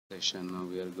session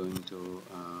we are going to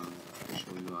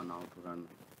show you on how to run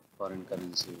foreign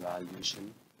currency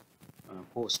valuation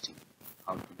posting,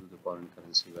 how to do the foreign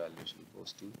currency valuation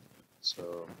posting.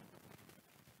 So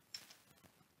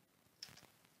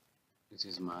this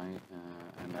is my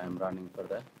and I am running for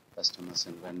the customers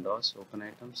and vendors open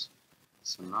items.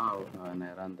 So now when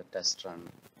I run the test run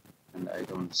and I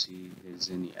don't see there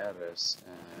is any errors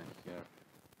here,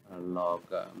 log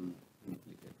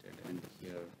implicated, and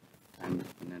here time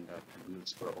and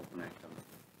attributes for open item.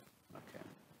 Okay,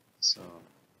 so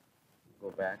go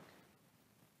back.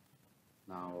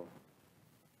 Now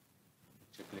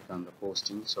to click on the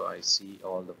posting, so I see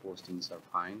all the postings are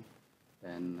fine.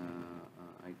 Then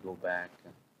I go back.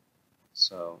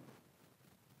 So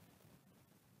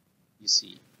you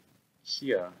see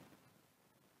here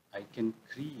I can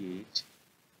create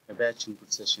a batch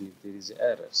input session if there is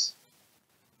errors,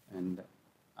 and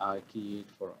I create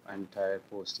for entire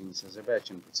postings as a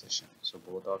batch input session. So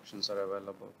both options are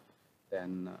available.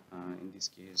 Then in this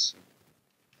case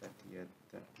 30th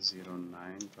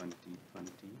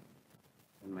 09/2020,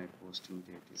 and my posting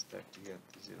date is 30th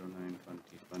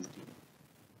 09/2020.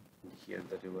 And here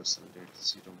the reversal date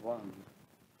is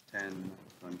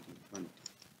 01/10/2020.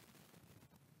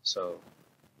 So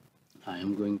I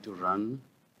am going to run,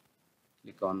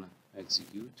 click on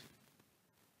execute,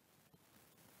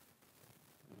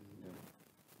 and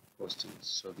postings.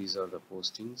 So these are the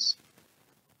postings.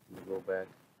 And go back,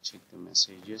 check the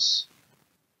messages.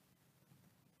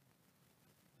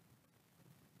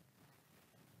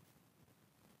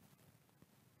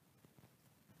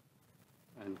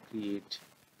 And create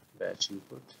batch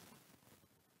input.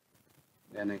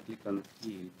 Then I click on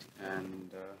create,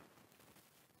 and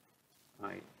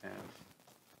I have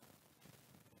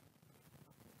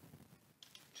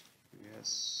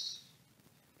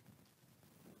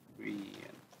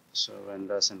so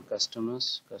vendors and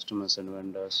customers and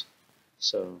vendors.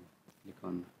 So click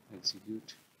on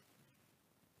execute.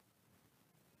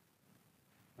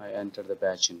 I enter the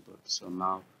batch input. So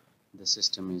now the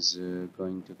system is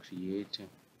going to create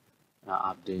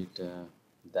update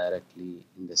directly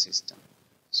in the system.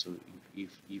 So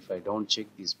if I don't check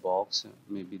this box,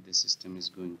 maybe the system is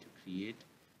going to create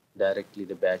directly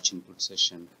the batch input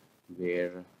session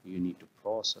where you need to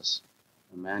process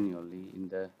manually in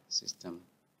the system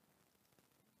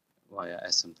via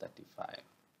SM35.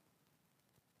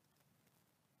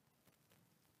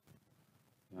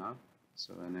 Yeah,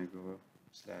 so when I go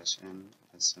 /n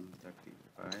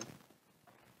SM35,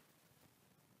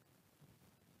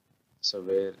 so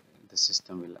where the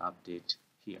system will update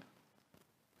here.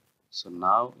 So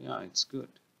now, yeah, it's good.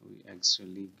 We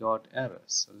actually got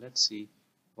errors. So let's see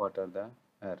what are the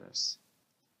errors.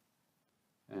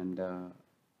 And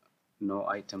no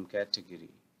item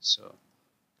category. So,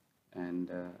 and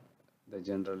the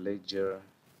general ledger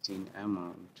in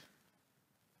amount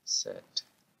set.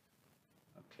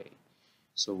 Okay.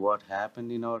 So what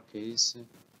happened in our case?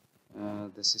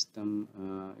 The system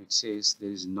it says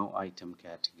there is no item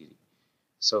category.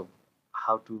 So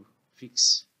how to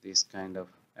fix this kind of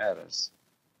errors?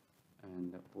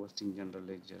 And posting general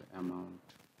ledger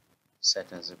amount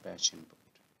set as a batch input.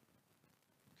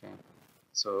 Okay,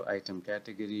 so item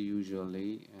category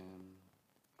usually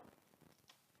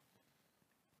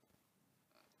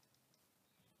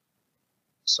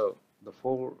so the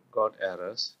 4 got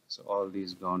errors, so all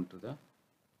these gone to the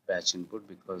batch input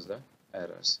because the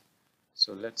errors.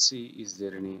 So let's see, is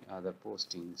there any other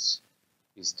postings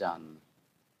is done,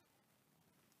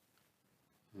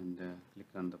 and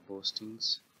click on the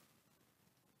postings,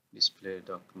 display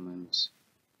documents.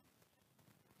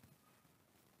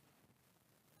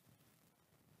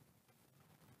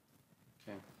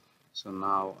 Okay, so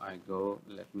now I go,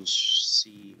 let me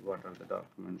see what are the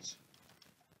documents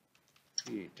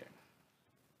created,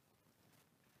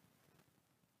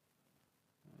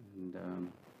 and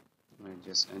my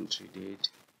just entry date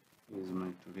is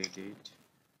my today date,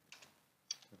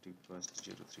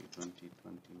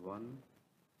 31st/03/2021.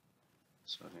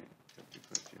 Sorry,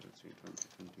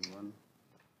 31st/03/2021,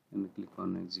 and click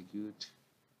on execute.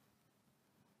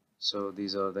 So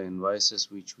these are the invoices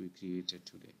which we created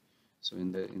today. So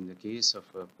in the case of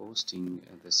posting,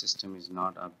 the system is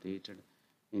not updated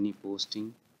any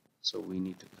posting, so we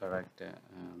need to correct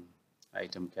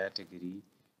item category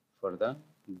for the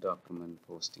document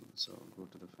posting. So go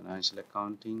to the financial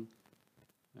accounting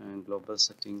and global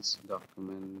settings,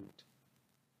 document,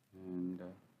 and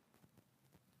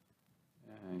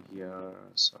here,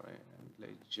 sorry,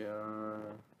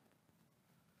 ledger,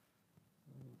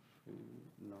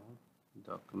 no,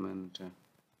 document,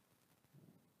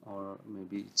 or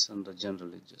maybe it's on the general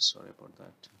ledger, sorry about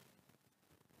that.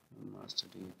 master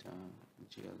data,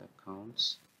 GL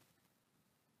accounts,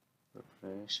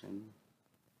 preparation.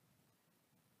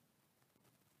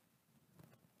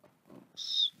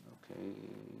 Oops, okay, I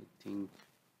think,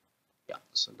 yeah,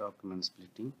 so document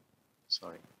splitting,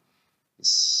 sorry,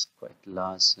 it's quite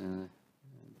large.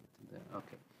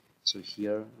 Okay, so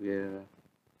here where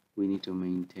we need to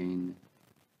maintain,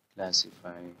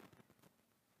 classify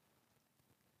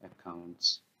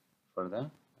accounts for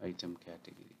the item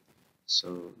category.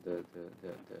 So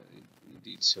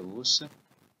it shows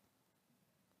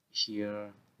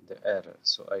here the error.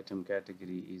 So item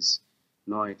category is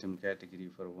no item category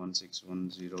for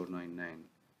 161099.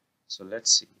 So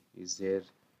let's see, is there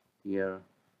here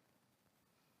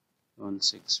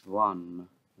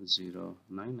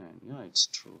 161099? Yeah, it's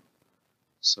true.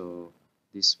 So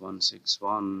this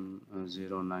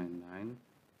 161099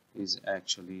 is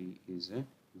actually a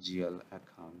GL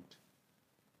account.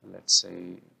 Let's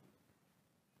say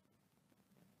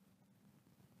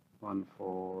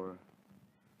 14,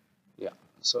 yeah,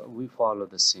 so we follow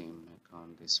the same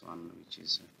account, this one, which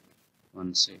is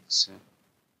 16.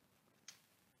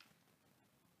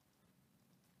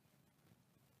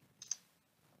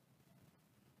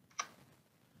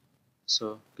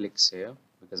 So click save,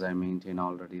 because I maintain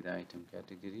already the item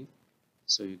category,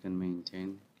 so you can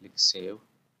maintain, click save.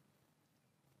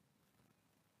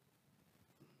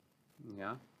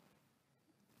 Yeah,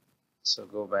 so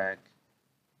go back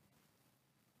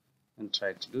and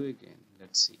try to do again.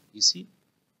 Let's see, you see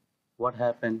what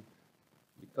happened,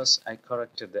 because I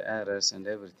corrected the errors and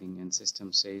everything, and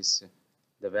system says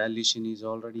the valuation is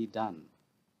already done.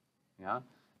 Yeah,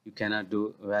 you cannot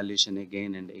do valuation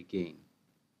again and again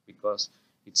because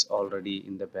it's already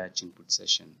in the batch input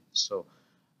session. So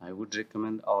I would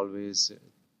recommend always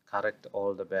correct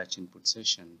all the batch input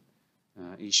session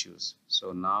issues.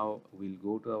 So now we'll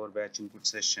go to our batch input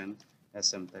session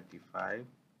SM35,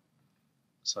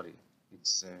 sorry,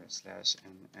 it's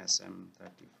 /n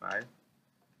SM35.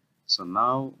 So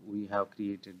now we have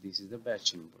created, this is the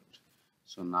batch input.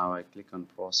 So now I click on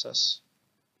process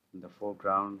in the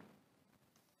foreground,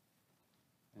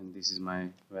 and this is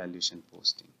my valuation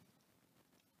posting.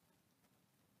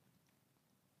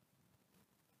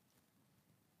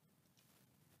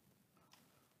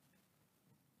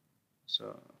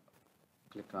 So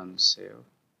click on save.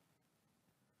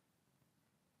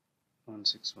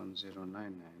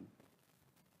 161099,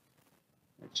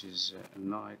 which is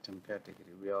no item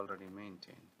category, we already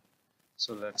maintain.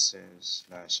 So let's say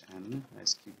 /n, I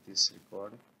skip this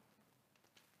record.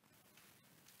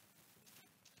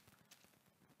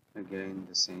 Again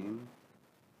the same,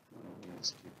 we'll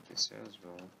skip this as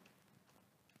well.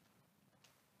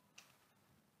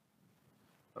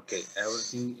 Okay,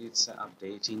 everything it's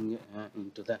updating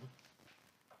into the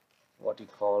what you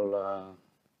call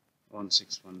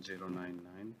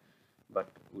 161099, but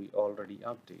we already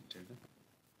updated.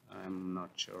 I'm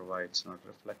not sure why it's not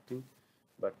reflecting,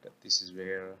 but this is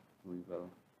where we will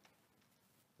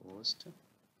post.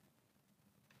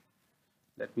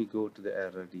 Let me go to the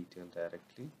error detail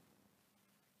directly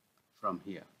from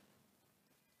here.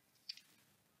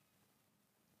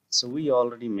 So we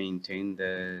already maintained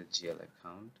the GL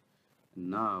account.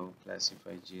 Now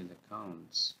classify GL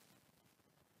accounts.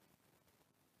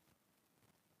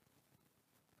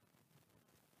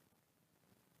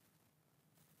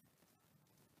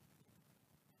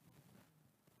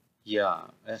 Yeah,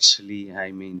 actually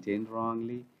I maintained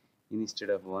wrongly. Instead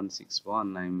of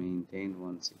 161, I maintained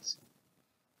 160.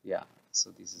 Yeah,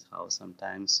 so this is how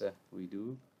sometimes we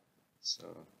do.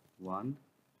 So 1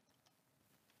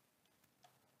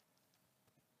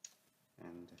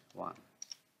 and 1.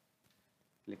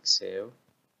 Click save.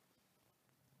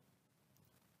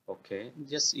 Okay,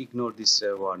 just ignore this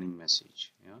warning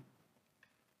message. Yeah.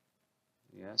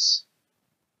 Yes.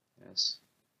 Yes.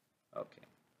 Okay.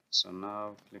 So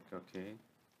now click OK.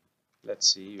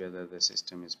 Let's see whether the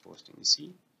system is posting. You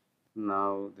see,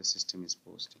 now the system is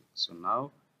posting. So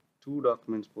now 2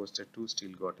 documents posted, 2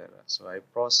 still got error. So I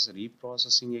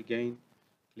reprocessing again.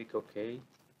 Click OK.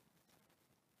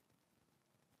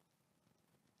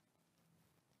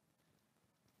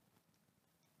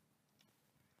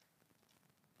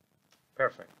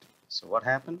 Perfect. So what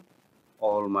happened?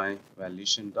 All my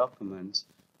valuation documents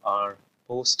are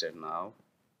posted now.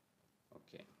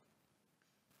 Okay.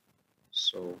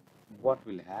 So what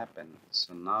will happen?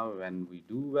 So now when we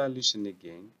do valuation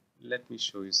again, let me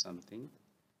show you something,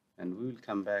 and we will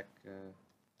come back the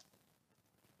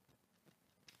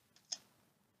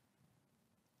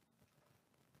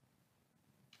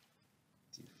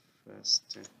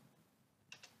first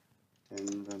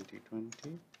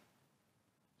 10/2020.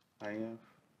 I have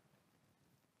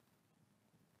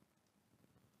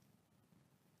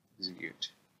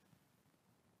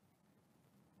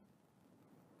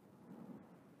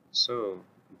So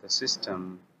the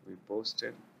system we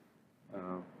posted,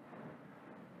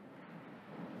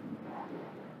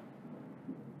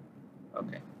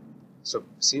 okay, so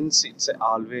since it's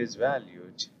always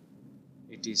valued,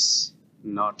 it is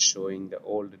not showing the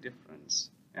old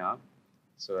difference. Yeah,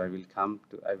 so I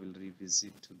will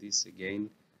revisit to this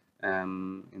again,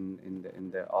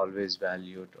 in the always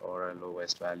valued or a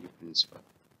lowest value principle.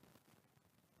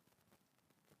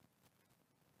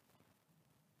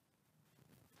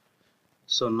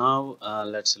 So now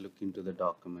let's look into the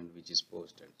document which is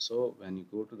posted. So when you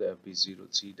go to the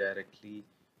FB03 directly,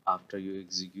 after you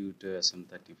execute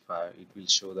SM35, it will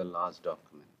show the last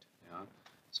document. Yeah,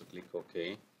 so click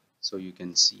OK. So you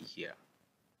can see here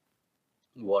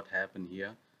what happened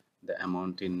here. The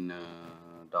amount in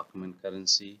document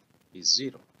currency is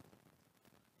 0,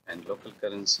 and local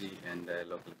currency and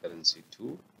local currency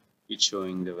 2, it's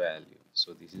showing the value.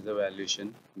 So this is the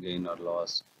valuation, gain or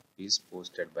loss is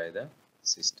posted by the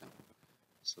system.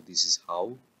 So this is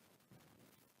how,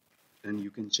 and you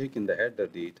can check in the header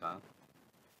data,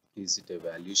 is it a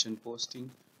valuation posting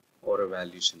or a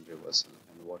valuation reversal,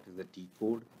 and what is the T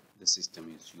code the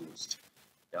system is used.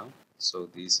 Yeah, so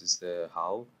this is the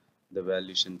how the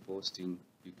valuation posting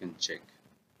you can check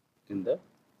in the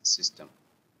system.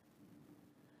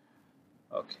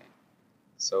 Okay,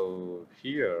 so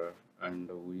here, and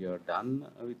we are done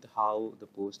with how the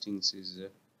postings is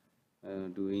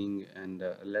doing, and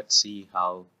let's see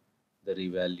how the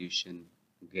revaluation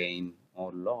gain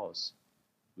or loss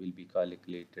will be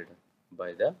calculated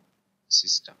by the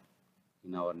system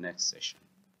in our next session.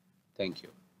 Thank you.